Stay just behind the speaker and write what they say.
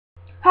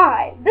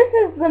Hi, this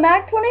is the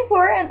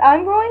Mac-24 and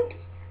I'm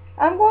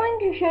going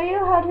to show you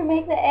how to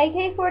make the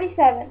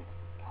AK-47.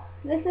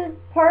 This is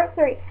part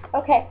 3.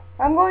 Okay,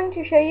 I'm going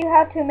to show you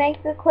how to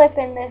make the clip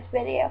in this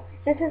video.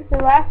 This is the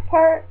last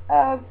part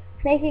of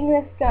making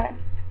this gun.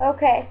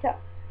 Okay, so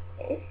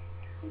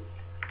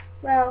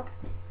well,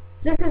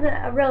 this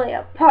isn't really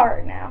a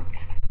part now.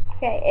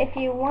 Okay, if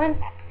you want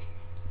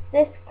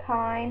this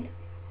kind,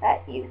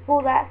 that you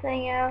pull that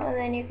thing out and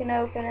then you can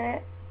open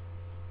it.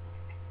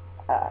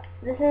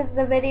 This is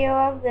the video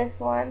of this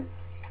one,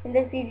 and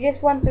if you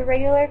just want the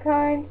regular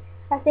kind,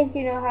 I think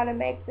you know how to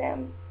make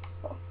them.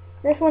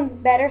 This one's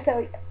better,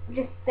 so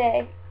just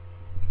stay.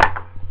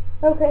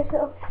 Okay,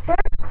 so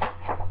first,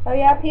 oh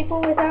yeah,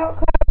 people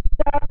without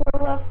cardstock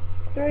were left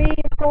 3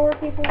 or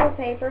 4 people with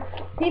paper.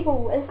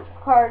 People with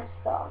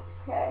cardstock,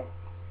 okay.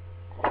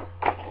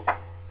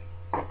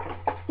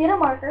 Get a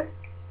marker.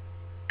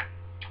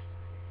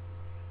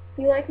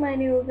 You like my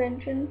new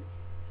invention?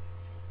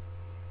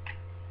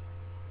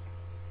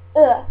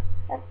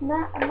 That's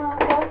not a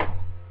marker.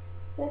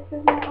 This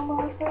is not a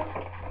marker.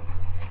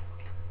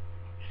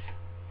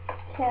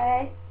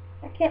 Okay.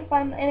 I can't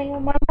find any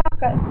of my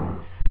markers.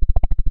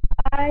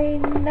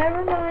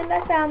 Never mind,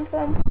 I found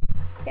some.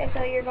 Okay,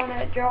 so you're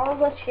gonna draw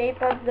the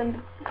shape of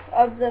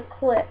the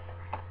clip.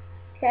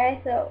 Okay,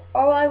 so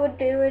all I would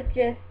do is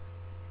just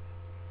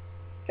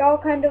draw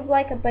kind of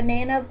like a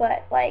banana,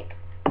 but like,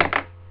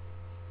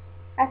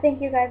 I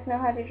think you guys know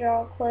how to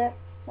draw a clip.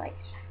 Like,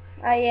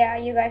 yeah,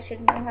 you guys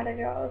should know how to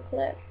draw a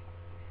clip.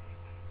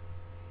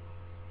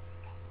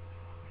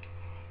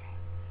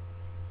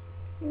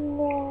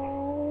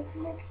 No,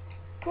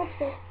 what's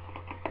this?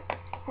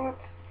 What?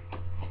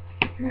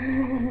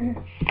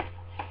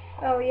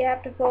 Oh, you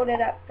have to fold it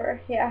up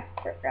first. Yeah,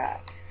 I forgot.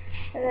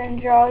 And then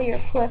draw your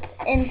clip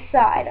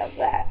inside of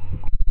that.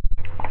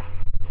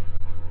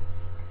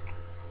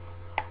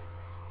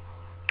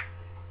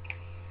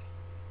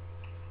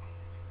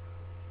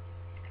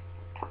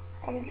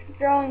 I'm just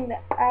drawing the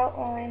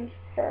outlines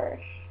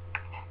first.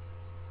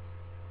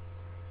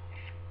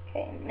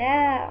 Okay,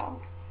 now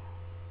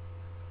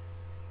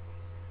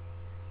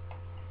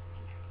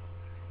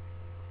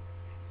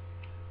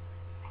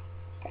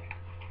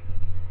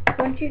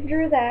once you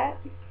drew that,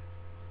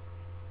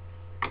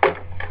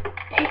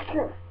 take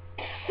your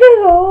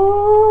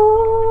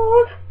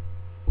scissors.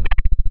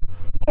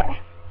 Okay.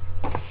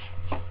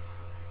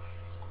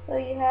 So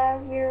you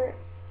have your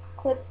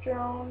clip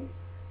drawn.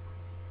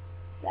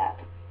 That.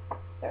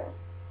 Or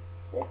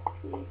this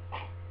piece.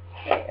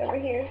 Right over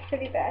here. It's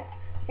pretty bad.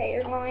 Okay,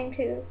 you're going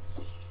to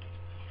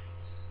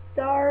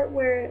start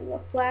where the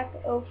flap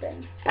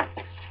opens.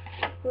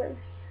 Okay,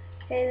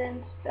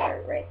 then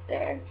start right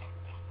there.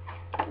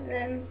 And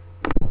then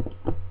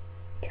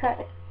cut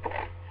it.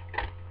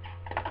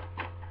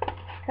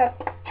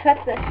 Cut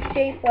the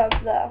shape of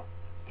the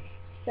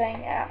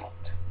thing out.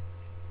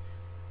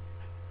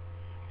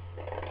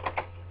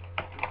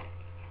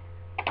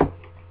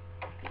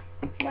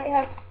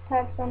 Might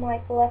have some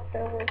like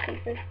leftover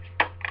pieces.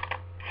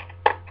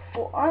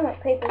 Well, I'm a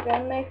paper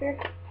gun maker,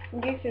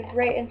 and you should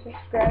rate and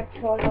subscribe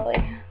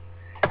totally.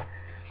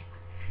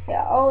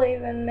 Yeah, I'll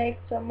even make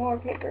some more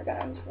paper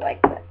guns,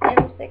 like the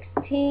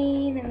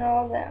M16 and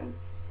all them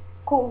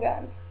cool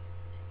guns.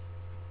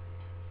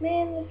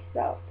 Man, this is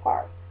about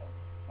part.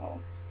 Oh,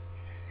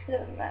 it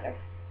doesn't matter.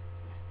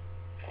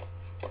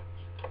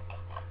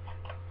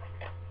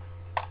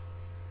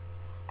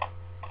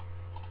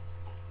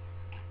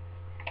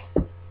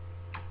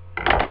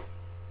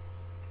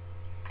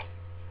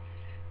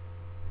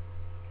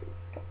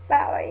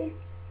 Valley.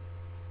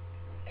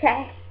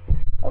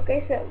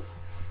 Okay, so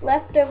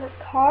leftover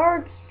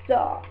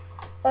cardstock.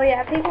 Oh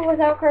yeah, people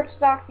without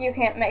cardstock, you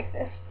can't make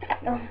this.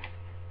 No.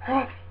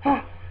 I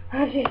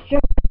just joking.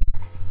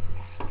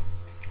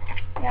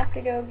 You have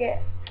to go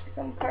get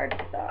some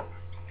cardstock.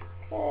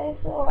 Okay,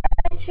 so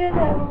I should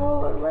have a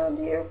roller around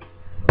here.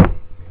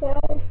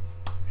 Okay.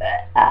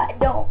 I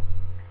don't.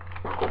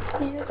 I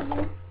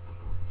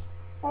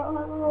don't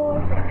have a roller.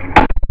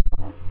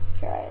 Let's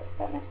try it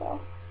by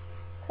myself.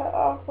 Cut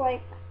off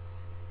like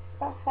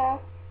a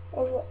half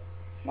of it,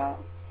 not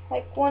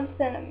like 1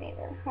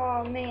 centimeter.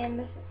 Oh man,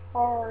 this is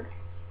hard.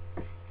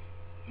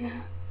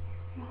 Yeah,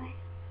 really.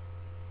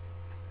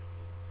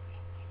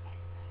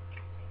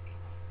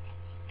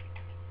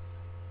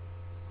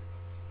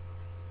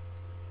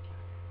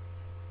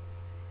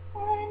 I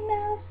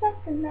know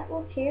something that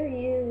will cheer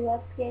you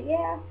up.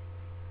 Yeah.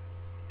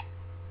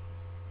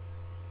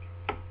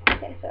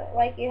 Okay, so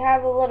like you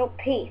have a little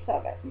piece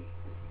of it.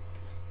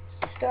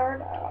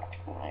 Start out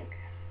like.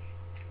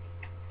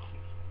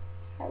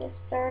 I would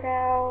start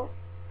out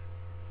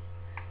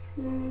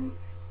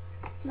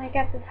like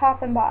at the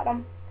top and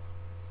bottom.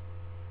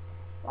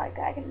 Like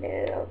I can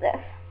do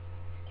this.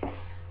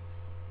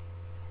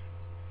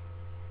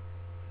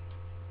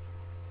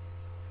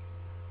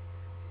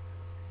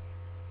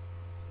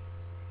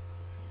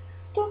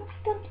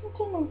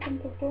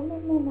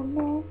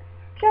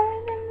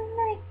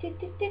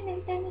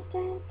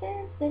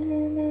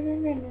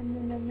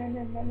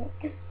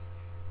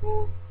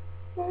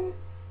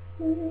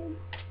 Cut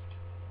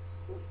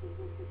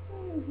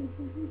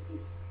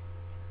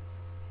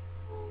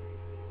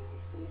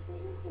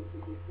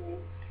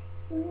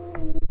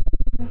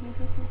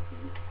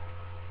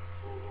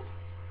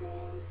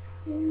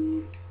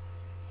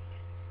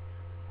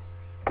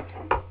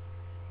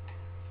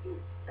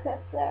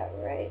that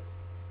right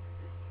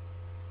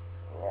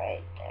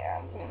there.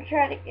 I'm gonna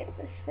try to get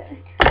this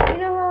thing.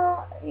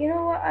 You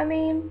know what I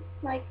mean?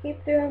 Like,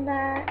 keep doing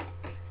that.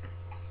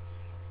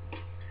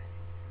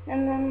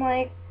 And then,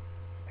 like,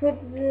 put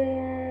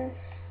this,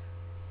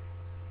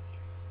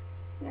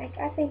 like,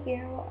 I think you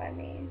know what I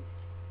mean.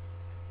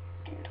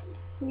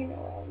 You know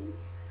what I mean.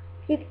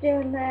 Keep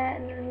doing that,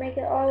 and then make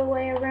it all the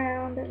way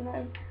around, and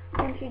then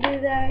once you do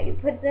that, you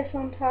put this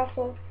on top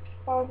of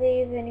all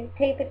these, and you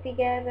tape it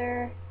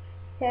together,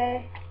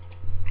 okay?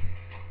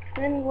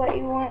 And then what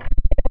you want to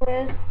do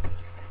is,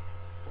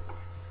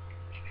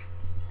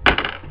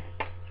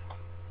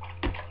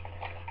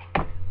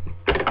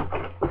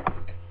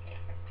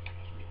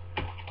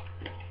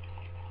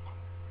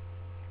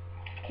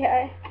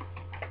 okay,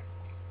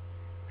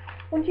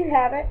 once you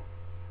have it,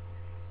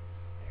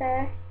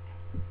 okay,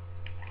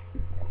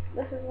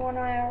 this is one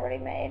I already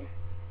made.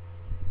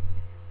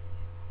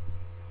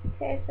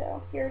 Okay,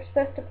 so you're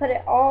supposed to put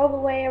it all the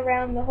way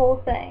around the whole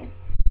thing,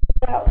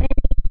 without any,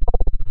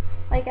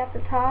 like at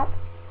the top.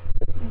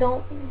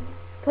 Don't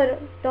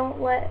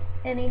let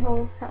any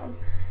holes come.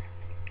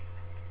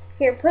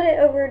 Here, put it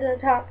over to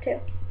the top too,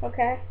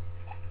 okay?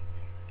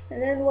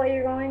 And then what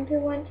you're going to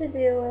want to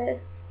do is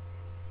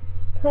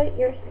put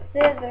your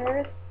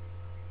scissors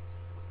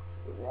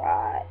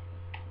right,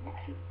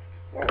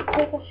 or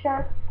take a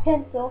sharp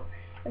pencil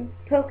and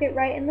poke it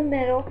right in the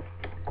middle.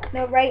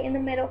 No, right in the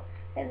middle,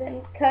 and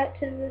then cut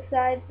to the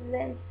sides, and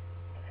then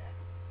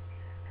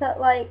cut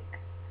like,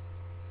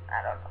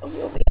 I don't know,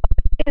 you'll be able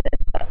to do this,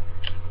 but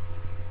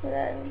and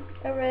then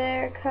over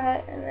there,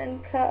 cut, and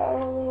then cut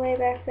all the way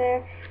back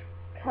there,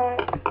 cut,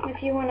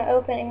 if you want an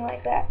opening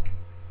like that.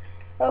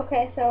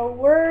 Okay, so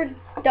we're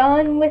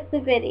done with the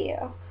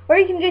video. Or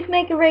you can just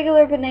make a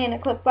regular banana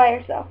clip by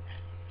yourself.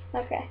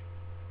 Okay,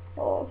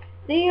 well,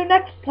 see you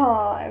next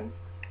time.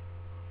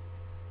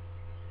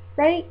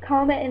 Rate,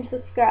 comment, and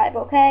subscribe,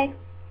 okay?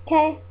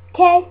 Okay?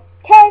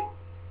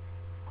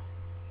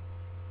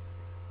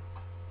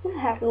 Let's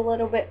have a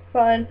little bit of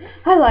fun.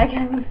 I like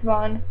having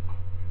fun.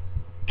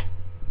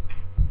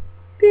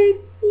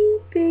 Picky,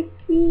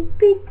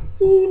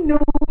 no.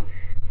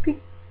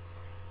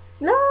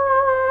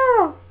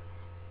 No!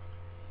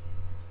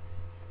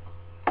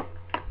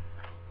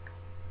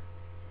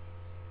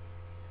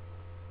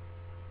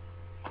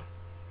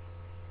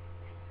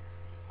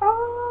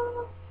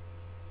 Oh.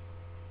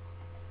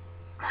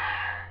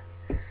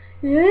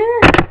 Yeah.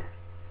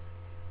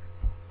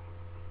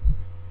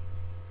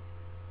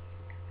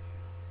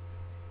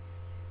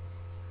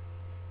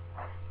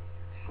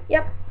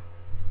 Yep.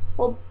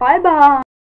 Well, bye-bye.